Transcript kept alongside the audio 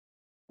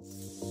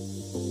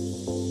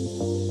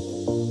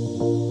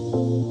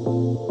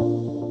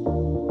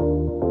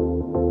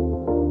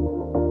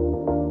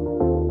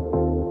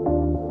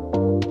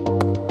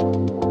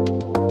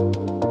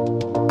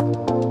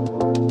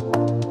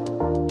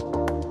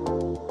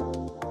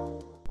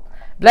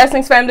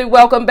Blessings, family.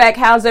 Welcome back.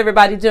 How's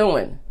everybody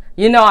doing?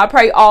 You know, I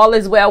pray all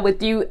is well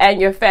with you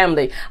and your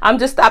family. I'm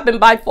just stopping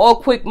by for a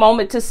quick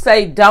moment to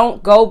say,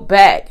 don't go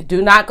back.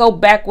 Do not go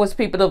backwards,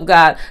 people of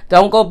God.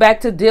 Don't go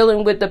back to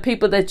dealing with the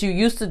people that you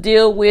used to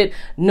deal with,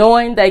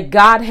 knowing that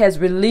God has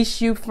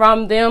released you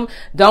from them.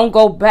 Don't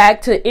go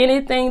back to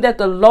anything that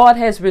the Lord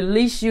has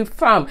released you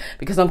from,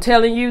 because I'm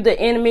telling you, the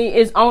enemy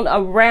is on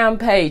a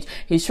rampage.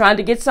 He's trying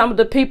to get some of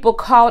the people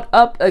caught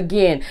up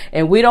again,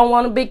 and we don't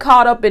want to be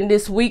caught up in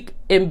this week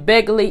in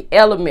beggarly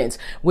elements.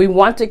 We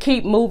want to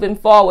keep moving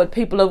forward,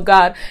 people of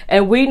God.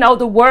 And we know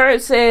the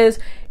word says,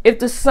 if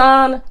the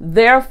Son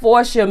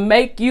therefore shall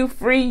make you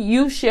free,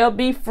 you shall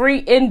be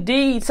free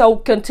indeed. So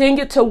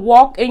continue to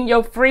walk in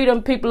your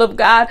freedom, people of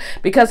God,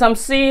 because I'm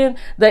seeing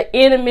the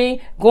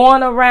enemy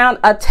going around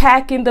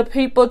attacking the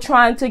people,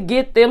 trying to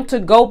get them to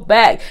go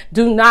back.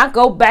 Do not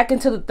go back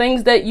into the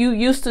things that you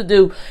used to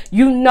do.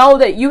 You know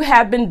that you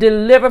have been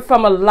delivered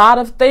from a lot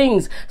of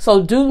things.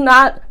 So do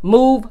not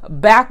move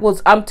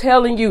backwards. I'm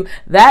telling you,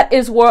 that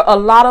is where a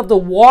lot of the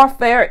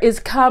warfare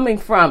is coming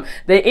from.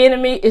 The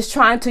enemy is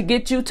trying to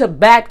get you to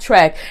backtrack.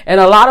 And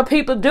a lot of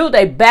people do.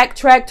 They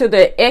backtrack to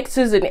their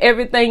exes and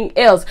everything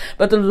else.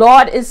 But the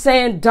Lord is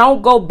saying,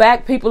 don't go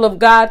back, people of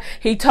God.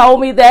 He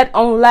told me that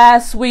on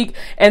last week,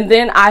 and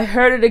then I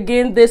heard it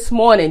again this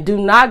morning. Do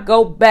not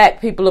go back,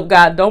 people of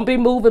God. Don't be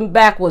moving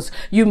backwards.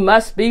 You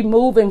must be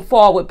moving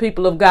forward,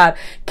 people of God.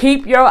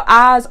 Keep your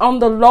eyes on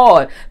the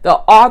Lord, the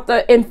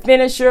author and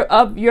finisher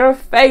of your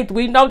faith.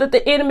 We know that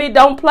the enemy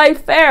don't play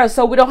fair,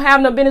 so we don't have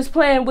no business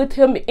playing with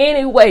him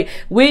anyway.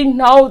 We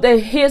know that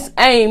his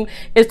aim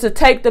is to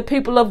take the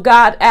people of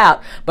God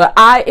out. But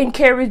I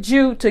encourage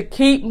you to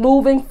keep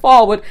moving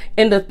forward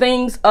in the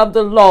things of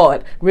the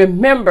Lord.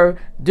 Remember,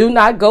 do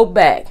not go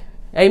back.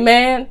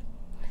 Amen.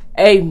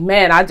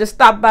 Amen. I just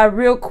stopped by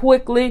real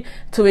quickly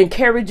to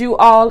encourage you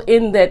all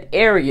in that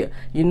area.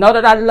 You know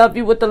that I love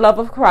you with the love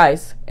of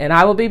Christ, and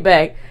I will be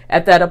back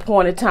at that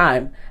appointed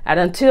time. And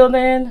until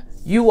then,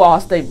 you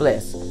all stay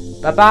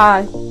blessed.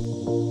 Bye-bye.